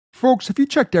Folks, have you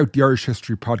checked out the Irish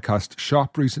History Podcast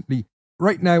shop recently?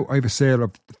 Right now, I have a sale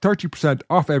of 30%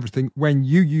 off everything when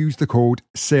you use the code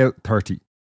SALE30.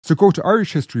 So go to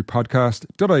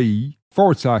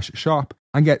irishhistorypodcast.ie/shop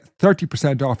and get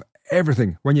 30% off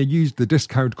everything when you use the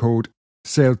discount code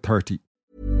SALE30.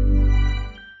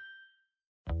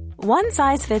 One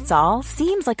size fits all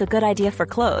seems like a good idea for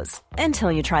clothes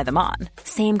until you try them on.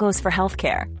 Same goes for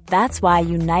healthcare. That's why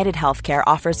United Healthcare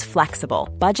offers flexible,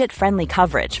 budget-friendly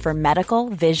coverage for medical,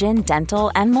 vision,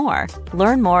 dental, and more.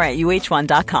 Learn more at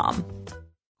uh1.com.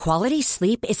 Quality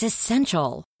sleep is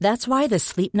essential. That's why the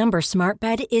Sleep Number Smart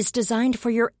Bed is designed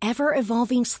for your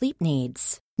ever-evolving sleep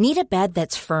needs. Need a bed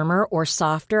that's firmer or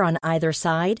softer on either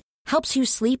side? Helps you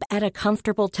sleep at a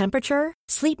comfortable temperature?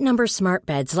 Sleep Number Smart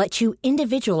Beds let you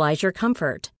individualize your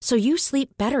comfort, so you sleep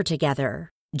better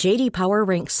together. J.D. Power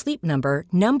ranks Sleep Number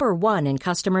number 1 in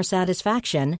customer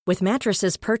satisfaction with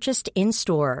mattresses purchased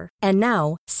in-store. And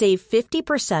now, save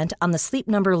 50% on the Sleep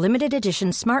Number Limited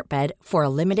Edition Smart Bed for a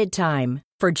limited time.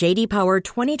 For J.D. Power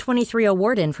 2023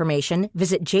 award information,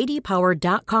 visit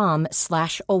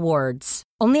jdpower.com/awards.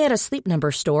 Only at a Sleep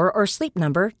Number store or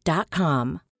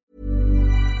sleepnumber.com.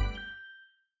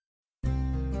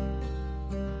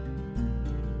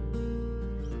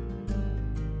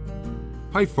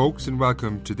 Hi folks, and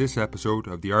welcome to this episode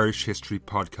of the Irish History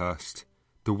Podcast,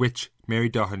 The Witch, Mary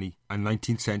Doheny and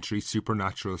 19th Century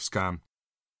Supernatural Scam.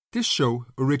 This show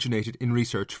originated in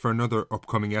research for another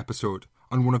upcoming episode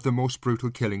on one of the most brutal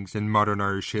killings in modern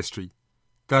Irish history.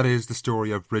 That is the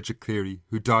story of Bridget Cleary,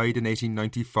 who died in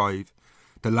 1895,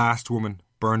 the last woman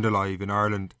burned alive in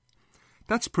Ireland.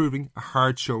 That's proving a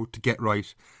hard show to get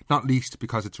right, not least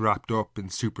because it's wrapped up in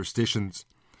superstitions.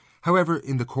 However,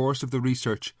 in the course of the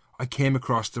research, I came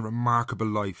across the remarkable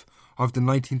life of the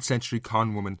 19th century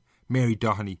con woman, Mary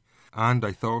Doheny, and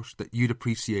I thought that you'd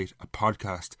appreciate a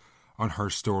podcast on her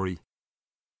story.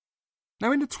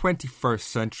 Now, in the 21st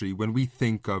century, when we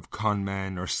think of con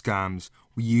men or scams,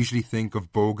 we usually think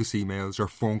of bogus emails or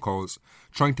phone calls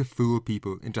trying to fool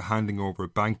people into handing over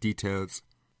bank details.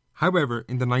 However,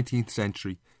 in the 19th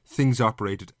century, things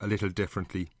operated a little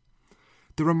differently.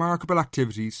 The remarkable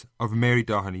activities of Mary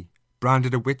Doheny,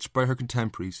 branded a witch by her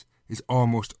contemporaries, is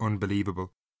almost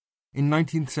unbelievable. In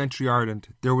 19th century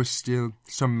Ireland, there was still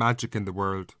some magic in the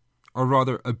world, or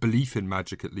rather a belief in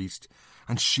magic at least,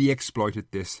 and she exploited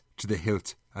this to the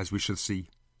hilt, as we shall see.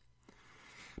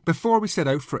 Before we set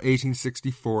out for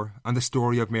 1864 and the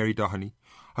story of Mary Doheny,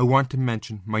 I want to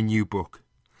mention my new book.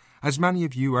 As many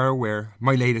of you are aware,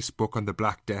 my latest book on the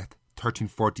Black Death,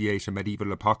 1348 A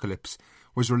Medieval Apocalypse,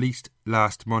 was released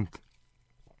last month.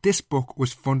 This book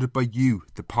was funded by you,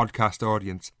 the podcast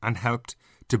audience, and helped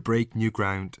to break new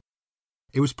ground.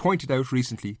 It was pointed out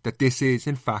recently that this is,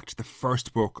 in fact, the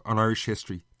first book on Irish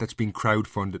history that's been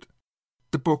crowdfunded.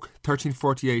 The book,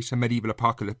 1348 A Medieval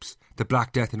Apocalypse, The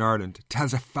Black Death in Ireland,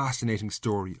 tells a fascinating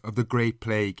story of the Great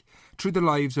Plague through the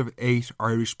lives of 8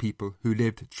 Irish people who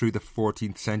lived through the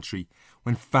 14th century,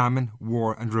 when famine,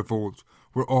 war and revolt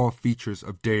were all features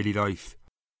of daily life.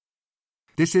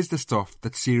 This is the stuff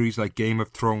that series like Game of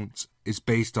Thrones is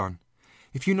based on.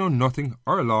 If you know nothing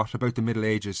or a lot about the Middle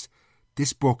Ages,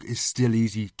 this book is still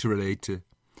easy to relate to.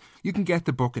 You can get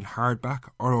the book in hardback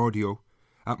or audio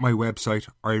at my website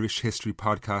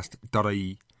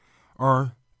irishhistorypodcast.ie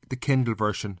or the Kindle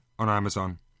version on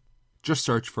Amazon. Just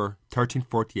search for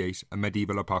 1348 A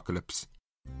Medieval Apocalypse.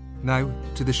 Now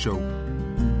to the show.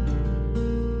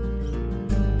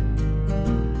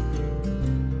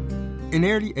 In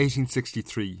early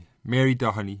 1863, Mary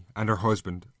Doheny and her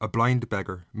husband, a blind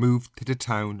beggar, moved to the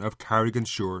town of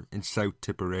Carriganshire in South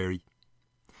Tipperary.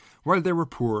 While they were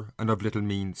poor and of little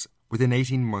means, within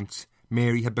 18 months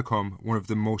Mary had become one of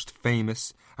the most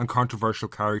famous and controversial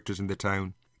characters in the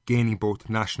town, gaining both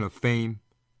national fame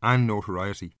and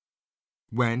notoriety.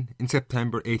 When, in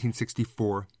September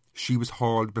 1864, she was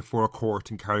hauled before a court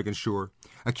in Carriganshire,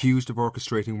 accused of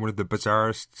orchestrating one of the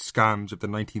bizarrest scams of the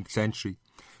 19th century,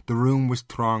 the room was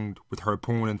thronged with her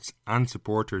opponents and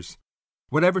supporters.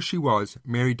 Whatever she was,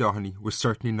 Mary Doheny was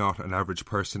certainly not an average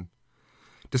person.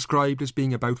 Described as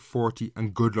being about 40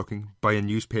 and good-looking by a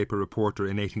newspaper reporter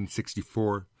in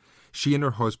 1864, she and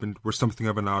her husband were something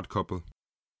of an odd couple.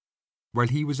 While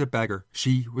he was a beggar,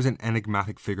 she was an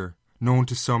enigmatic figure, known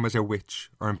to some as a witch,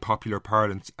 or in popular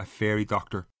parlance, a fairy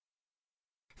doctor.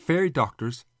 Fairy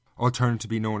doctors,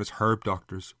 alternatively known as herb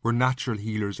doctors, were natural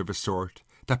healers of a sort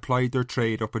that plied their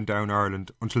trade up and down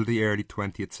Ireland until the early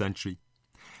 20th century.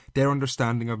 Their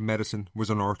understanding of medicine was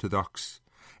unorthodox.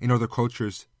 In other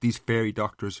cultures, these fairy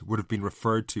doctors would have been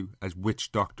referred to as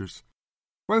witch doctors.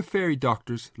 While fairy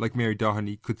doctors, like Mary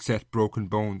Doheny, could set broken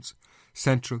bones,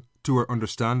 central to her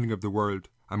understanding of the world,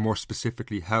 and more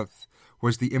specifically health,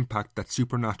 was the impact that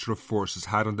supernatural forces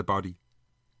had on the body.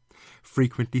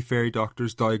 Frequently, fairy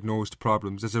doctors diagnosed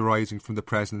problems as arising from the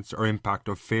presence or impact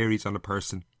of fairies on a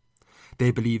person.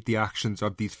 They believed the actions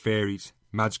of these fairies,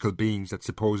 magical beings that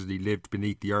supposedly lived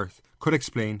beneath the earth, could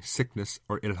explain sickness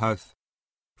or ill health.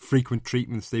 Frequent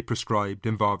treatments they prescribed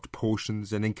involved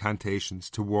potions and incantations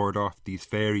to ward off these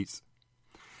fairies.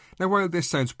 Now, while this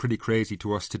sounds pretty crazy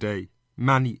to us today,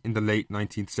 many in the late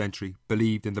 19th century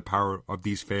believed in the power of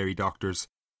these fairy doctors.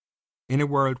 In a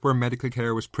world where medical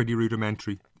care was pretty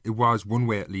rudimentary, it was one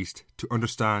way at least to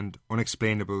understand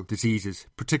unexplainable diseases,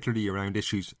 particularly around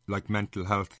issues like mental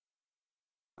health.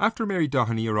 After Mary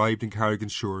Doheney arrived in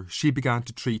Carriganshire, she began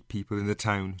to treat people in the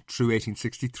town through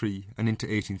 1863 and into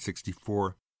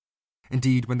 1864.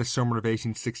 Indeed, when the summer of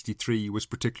 1863 was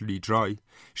particularly dry,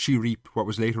 she reaped what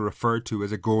was later referred to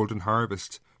as a golden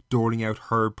harvest, doling out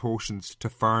herb potions to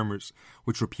farmers,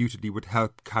 which reputedly would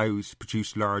help cows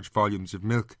produce large volumes of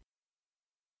milk.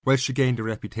 While she gained a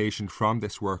reputation from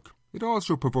this work, it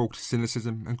also provoked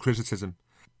cynicism and criticism.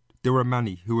 There were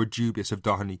many who were dubious of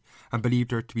Doheney and believed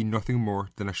her to be nothing more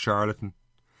than a charlatan.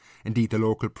 Indeed, the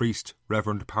local priest,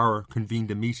 Reverend Power,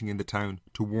 convened a meeting in the town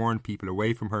to warn people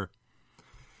away from her.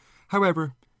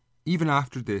 However, even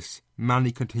after this,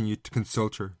 many continued to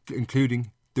consult her,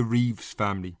 including the Reeves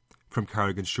family from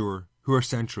Carriganshire, who are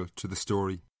central to the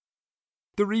story.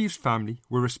 The Reeves family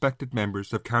were respected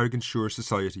members of Carriganshire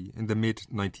society in the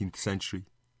mid-19th century.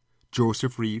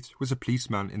 Joseph Reeves was a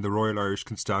policeman in the Royal Irish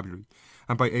Constabulary,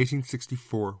 and by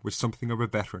 1864 was something of a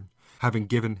veteran, having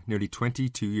given nearly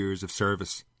 22 years of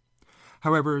service.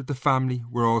 However, the family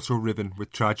were also riven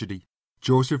with tragedy.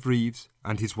 Joseph Reeves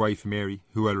and his wife Mary,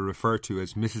 who I will refer to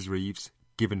as Mrs. Reeves,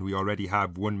 given we already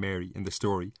have one Mary in the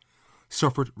story,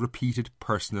 suffered repeated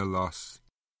personal loss.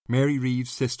 Mary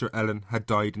Reeves' sister Ellen had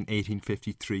died in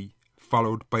 1853,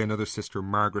 followed by another sister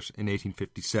Margaret in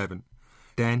 1857.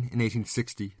 Then, in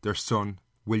 1860, their son,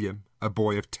 William, a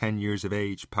boy of 10 years of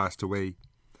age, passed away.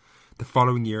 The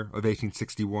following year of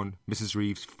 1861, Mrs.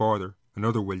 Reeves' father,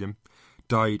 another William,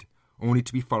 died, only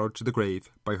to be followed to the grave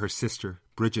by her sister,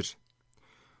 Bridget.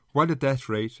 While the death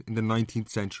rate in the 19th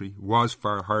century was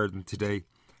far higher than today,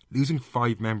 losing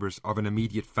 5 members of an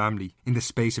immediate family in the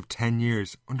space of 10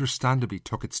 years understandably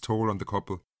took its toll on the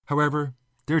couple. However,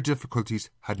 their difficulties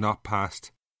had not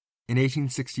passed. In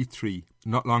 1863,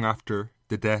 not long after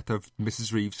the death of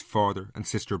Mrs. Reeves' father and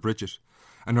sister Bridget,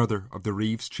 another of the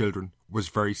Reeves children was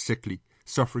very sickly,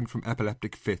 suffering from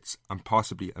epileptic fits and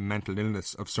possibly a mental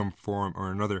illness of some form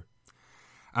or another.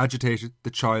 Agitated, the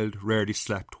child rarely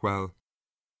slept well.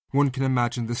 One can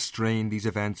imagine the strain these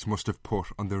events must have put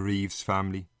on the Reeves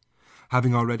family.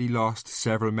 Having already lost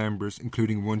several members,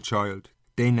 including one child,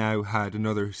 they now had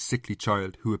another sickly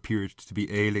child who appeared to be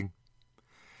ailing.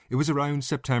 It was around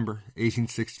September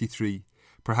 1863,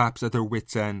 perhaps at their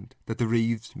wits' end, that the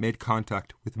Reeves made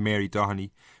contact with Mary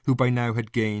Doheney, who by now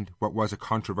had gained what was a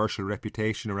controversial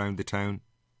reputation around the town.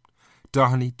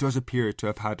 Doheney does appear to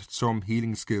have had some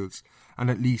healing skills, and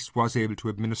at least was able to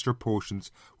administer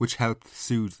potions which helped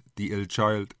soothe the ill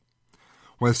child.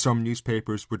 While some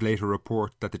newspapers would later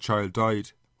report that the child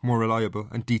died, more reliable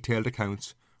and detailed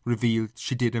accounts revealed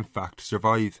she did in fact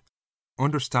survive.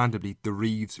 Understandably, the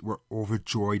Reeves were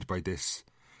overjoyed by this.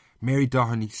 Mary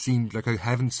Doheney seemed like a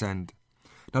heaven send.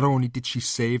 Not only did she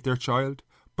save their child,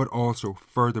 but also,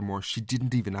 furthermore, she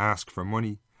didn't even ask for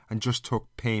money and just took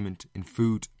payment in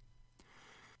food.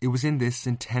 It was in this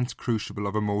intense crucible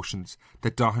of emotions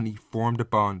that Doheney formed a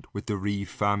bond with the Reeve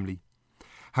family.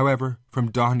 However,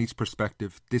 from Doheney's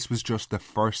perspective, this was just the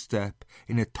first step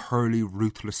in a thoroughly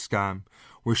ruthless scam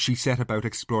where she set about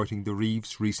exploiting the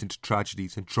Reeves' recent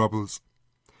tragedies and troubles.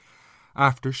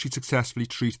 After she successfully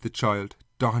treated the child,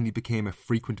 Doheney became a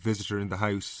frequent visitor in the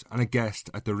house and a guest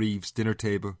at the Reeves' dinner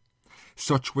table.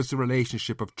 Such was the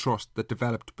relationship of trust that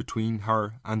developed between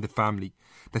her and the family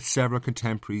that several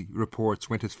contemporary reports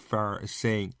went as far as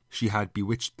saying she had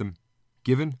bewitched them.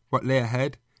 Given what lay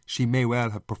ahead, she may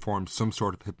well have performed some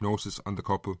sort of hypnosis on the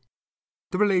couple.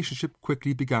 The relationship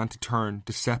quickly began to turn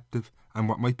deceptive and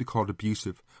what might be called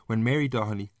abusive when Mary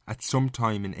Doheney, at some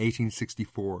time in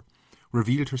 1864,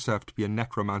 revealed herself to be a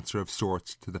necromancer of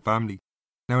sorts to the family.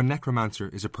 Now, a necromancer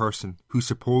is a person who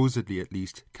supposedly, at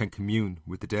least, can commune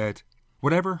with the dead.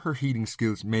 Whatever her healing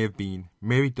skills may have been,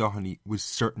 Mary Doheney was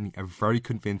certainly a very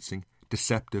convincing,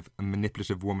 deceptive and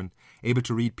manipulative woman, able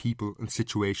to read people and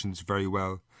situations very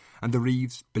well, and the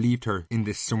Reeves believed her in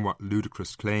this somewhat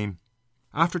ludicrous claim.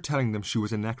 After telling them she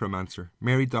was a necromancer,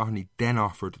 Mary Doheney then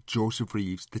offered Joseph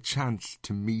Reeves the chance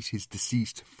to meet his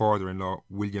deceased father-in-law,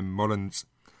 William Mullins.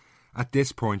 At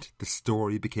this point, the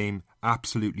story became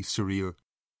absolutely surreal.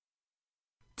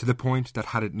 To the point that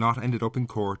had it not ended up in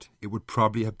court, it would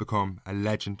probably have become a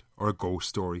legend or a ghost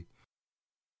story.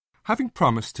 Having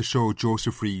promised to show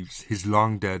Joseph Reeves his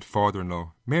long-dead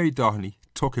father-in-law, Mary Doheny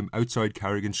took him outside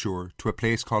Carrigan-Shore to a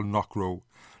place called Knockrow,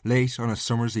 late on a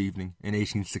summer's evening in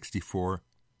 1864.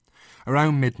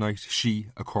 Around midnight, she,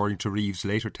 according to Reeves'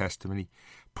 later testimony,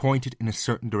 pointed in a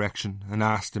certain direction and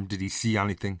asked him did he see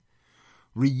anything.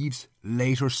 Reeves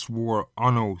later swore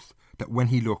on oath that when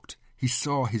he looked, he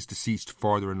saw his deceased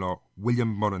father-in-law, William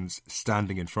Mullins,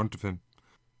 standing in front of him.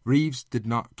 Reeves did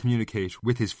not communicate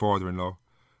with his father-in-law,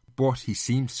 but he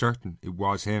seemed certain it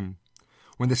was him.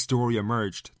 When the story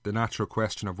emerged, the natural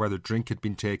question of whether drink had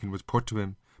been taken was put to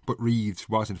him, but Reeves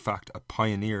was in fact a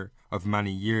pioneer of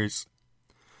many years.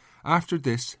 After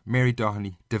this, Mary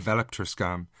Doheny developed her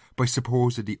scam by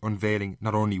supposedly unveiling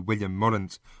not only William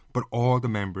Mullins, but all the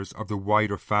members of the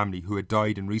wider family who had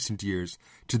died in recent years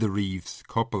to the Reeves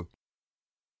couple.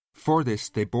 For this,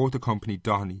 they both accompanied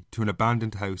Doheny to an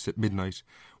abandoned house at midnight,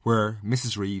 where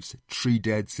Mrs. Reeves' 3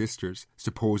 dead sisters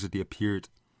supposedly appeared.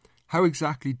 How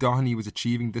exactly Doheny was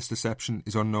achieving this deception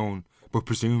is unknown, but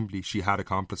presumably she had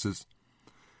accomplices.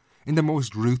 In the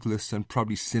most ruthless and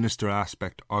probably sinister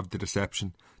aspect of the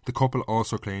deception, the couple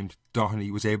also claimed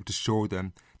Doheny was able to show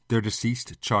them their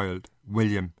deceased child,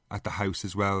 William, at the house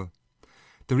as well.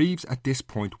 The Reeves at this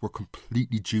point were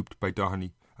completely duped by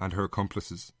Doheny and her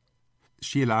accomplices.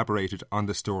 She elaborated on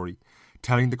the story,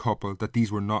 telling the couple that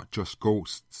these were not just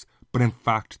ghosts, but in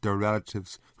fact their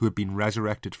relatives who had been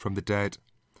resurrected from the dead.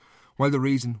 While the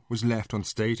reason was left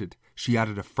unstated, she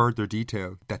added a further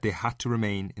detail that they had to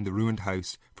remain in the ruined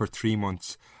house for 3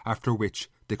 months, after which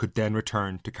they could then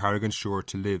return to Carrigan-Shore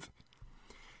to live.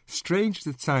 Strange as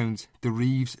it sounds, the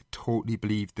Reeves totally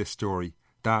believed this story,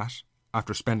 that,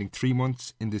 after spending 3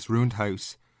 months in this ruined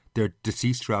house, their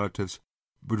deceased relatives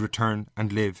would return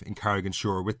and live in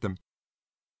Carrigan-Shore with them.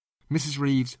 Mrs.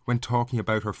 Reeves, when talking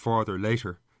about her father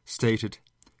later, stated,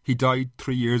 "He died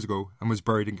 3 years ago and was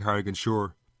buried in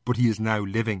Carrigan-Shore, but he is now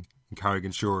living in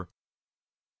Carrigan-Shore."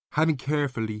 Having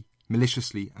carefully,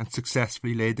 maliciously and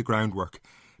successfully laid the groundwork,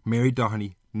 Mary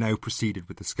Doheny now proceeded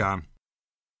with the scam.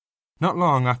 Not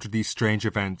long after these strange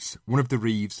events, one of the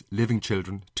Reeves' living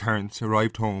children, Terence,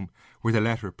 arrived home with a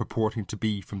letter purporting to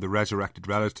be from the resurrected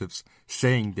relatives,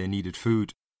 saying they needed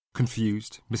food.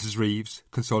 Confused, Mrs. Reeves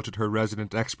consulted her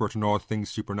resident expert on all things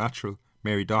supernatural,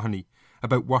 Mary Doheny,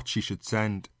 about what she should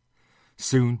send.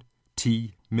 Soon,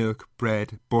 tea, milk,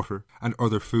 bread, butter and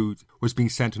other food was being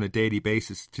sent on a daily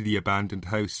basis to the abandoned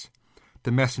house.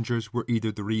 The messengers were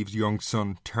either the Reeves' young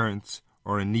son, Terence,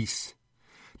 or a niece.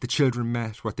 The children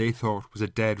met what they thought was a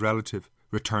dead relative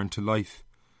returned to life.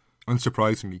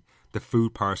 Unsurprisingly, the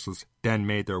food parcels then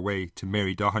made their way to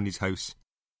Mary Doheny's house.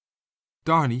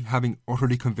 Doheny, having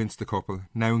utterly convinced the couple,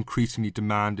 now increasingly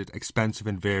demanded expensive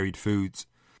and varied foods.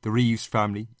 The Reeves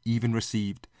family even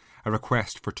received a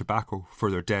request for tobacco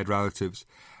for their dead relatives,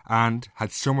 and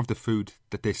had some of the food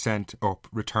that they sent up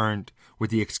returned with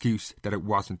the excuse that it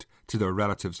wasn't to their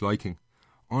relatives' liking.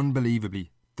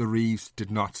 Unbelievably, the Reeves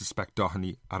did not suspect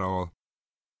Doheny at all.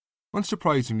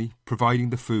 Unsurprisingly,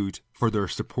 providing the food for their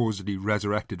supposedly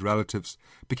resurrected relatives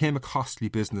became a costly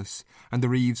business, and the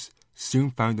Reeves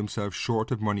soon found themselves short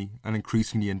of money and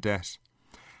increasingly in debt.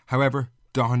 However,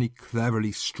 Doheny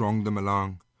cleverly strung them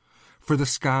along. For the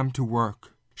scam to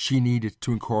work, she needed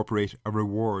to incorporate a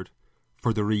reward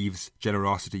for the Reeves'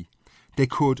 generosity. They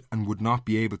could and would not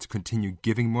be able to continue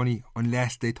giving money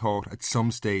unless they thought at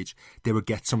some stage they would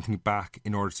get something back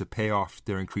in order to pay off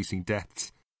their increasing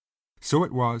debts. So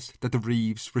it was that the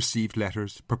Reeves received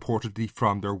letters purportedly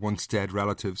from their once dead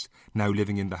relatives now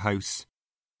living in the house.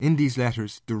 In these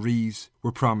letters, the Reeves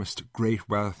were promised great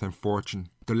wealth and fortune.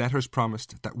 The letters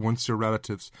promised that once their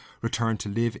relatives returned to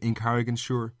live in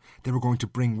Carrigan-Shore, they were going to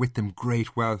bring with them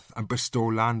great wealth and bestow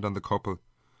land on the couple.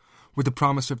 With the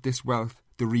promise of this wealth,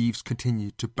 the Reeves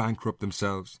continued to bankrupt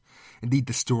themselves. Indeed,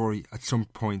 the story at some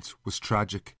points was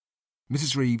tragic.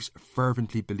 Mrs. Reeves,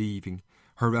 fervently believing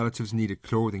her relatives needed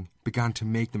clothing, began to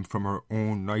make them from her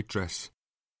own nightdress.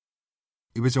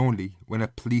 It was only when a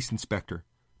police inspector,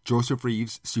 Joseph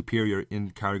Reeves, superior in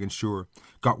Carrigan-Shore,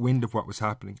 got wind of what was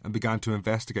happening and began to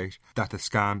investigate that the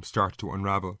scam started to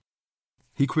unravel.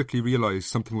 He quickly realised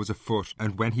something was afoot,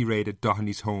 and when he raided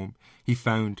Doheny's home, he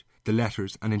found the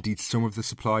letters and indeed some of the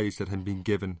supplies that had been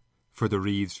given for the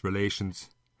Reeves relations.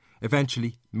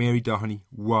 Eventually, Mary Doheny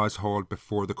was hauled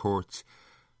before the courts,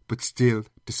 but still,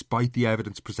 despite the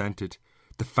evidence presented,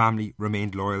 the family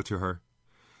remained loyal to her.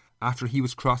 After he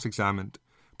was cross-examined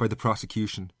by the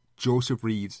prosecution, Joseph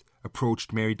Reeves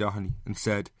approached Mary Doheny and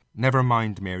said "Never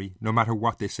mind, Mary, no matter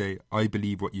what they say, I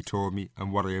believe what you told me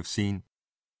and what I have seen."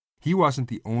 He wasn't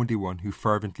the only one who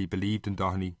fervently believed in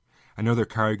Doheney. Another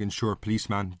Carriganshire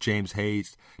policeman, James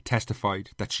Hayes,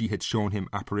 testified that she had shown him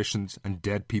apparitions and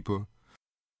dead people.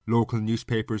 Local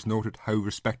newspapers noted how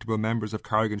respectable members of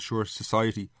Carriganshire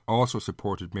society also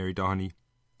supported Mary Doheney.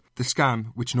 The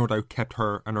scam, which no doubt kept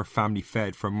her and her family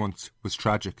fed for months, was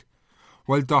tragic.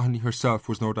 While Doheney herself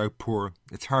was no doubt poor,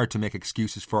 it's hard to make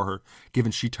excuses for her,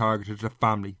 given she targeted a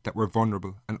family that were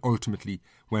vulnerable and ultimately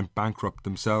went bankrupt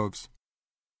themselves.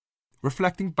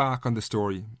 Reflecting back on the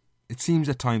story, it seems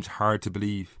at times hard to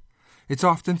believe. It's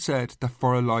often said that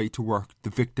for a lie to work, the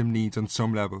victim needs on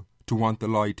some level to want the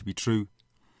lie to be true.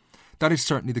 That is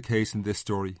certainly the case in this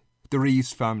story. The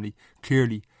Reeves family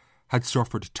clearly had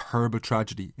suffered terrible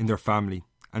tragedy in their family,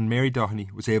 and Mary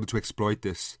Doheney was able to exploit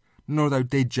this. No doubt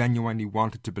they genuinely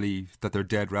wanted to believe that their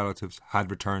dead relatives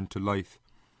had returned to life.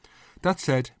 That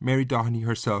said, Mary Doheney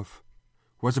herself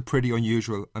was a pretty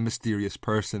unusual and mysterious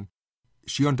person.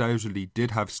 She undoubtedly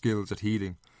did have skills at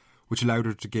healing, which allowed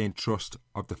her to gain trust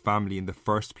of the family in the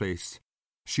first place.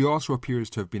 She also appears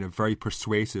to have been a very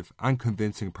persuasive and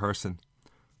convincing person.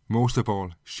 Most of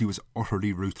all, she was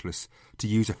utterly ruthless to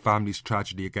use a family's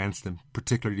tragedy against them,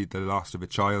 particularly the loss of a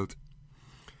child.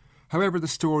 However, the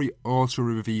story also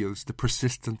reveals the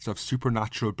persistence of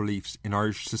supernatural beliefs in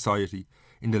Irish society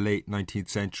in the late 19th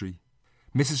century.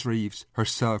 Mrs. Reeves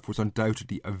herself was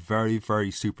undoubtedly a very,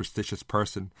 very superstitious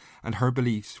person, and her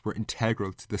beliefs were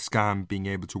integral to the scam being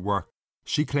able to work.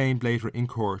 She claimed later in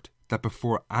court that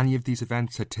before any of these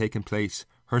events had taken place,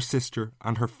 her sister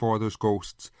and her father's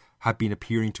ghosts had been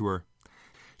appearing to her.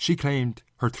 She claimed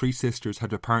her 3 sisters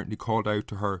had apparently called out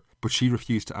to her, but she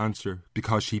refused to answer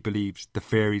because she believed the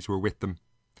fairies were with them.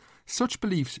 Such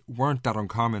beliefs weren't that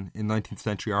uncommon in 19th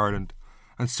century Ireland,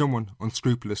 and someone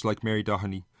unscrupulous like Mary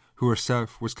Doheney, who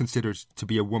herself was considered to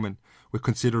be a woman with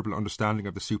considerable understanding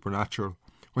of the supernatural,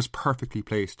 was perfectly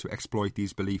placed to exploit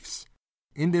these beliefs.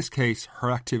 In this case, her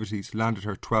activities landed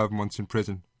her 12 months in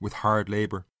prison with hard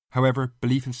labour. However,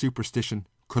 belief in superstition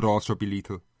could also be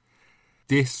lethal.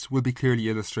 This will be clearly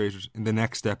illustrated in the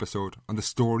next episode on the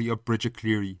story of Bridget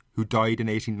Cleary, who died in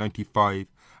 1895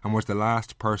 and was the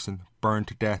last person burned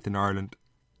to death in Ireland.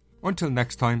 Until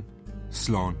next time,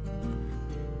 Slán.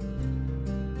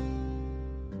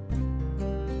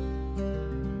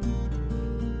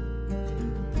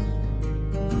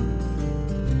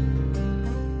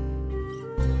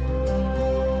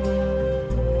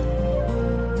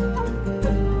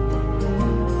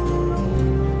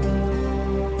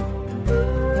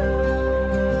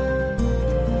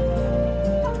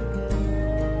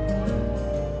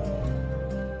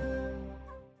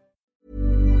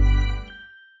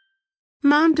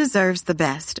 Mom deserves the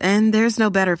best, and there's no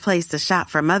better place to shop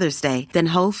for Mother's Day than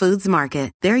Whole Foods Market.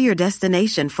 They're your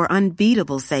destination for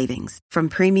unbeatable savings, from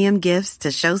premium gifts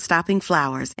to show-stopping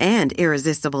flowers and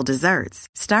irresistible desserts.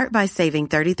 Start by saving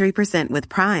 33% with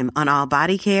Prime on all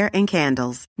body care and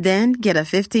candles. Then get a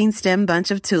 15-stem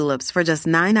bunch of tulips for just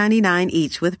 $9.99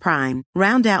 each with Prime.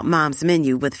 Round out Mom's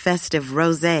menu with festive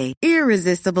rosé,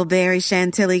 irresistible berry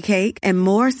chantilly cake, and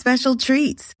more special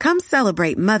treats. Come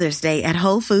celebrate Mother's Day at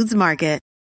Whole Foods Market.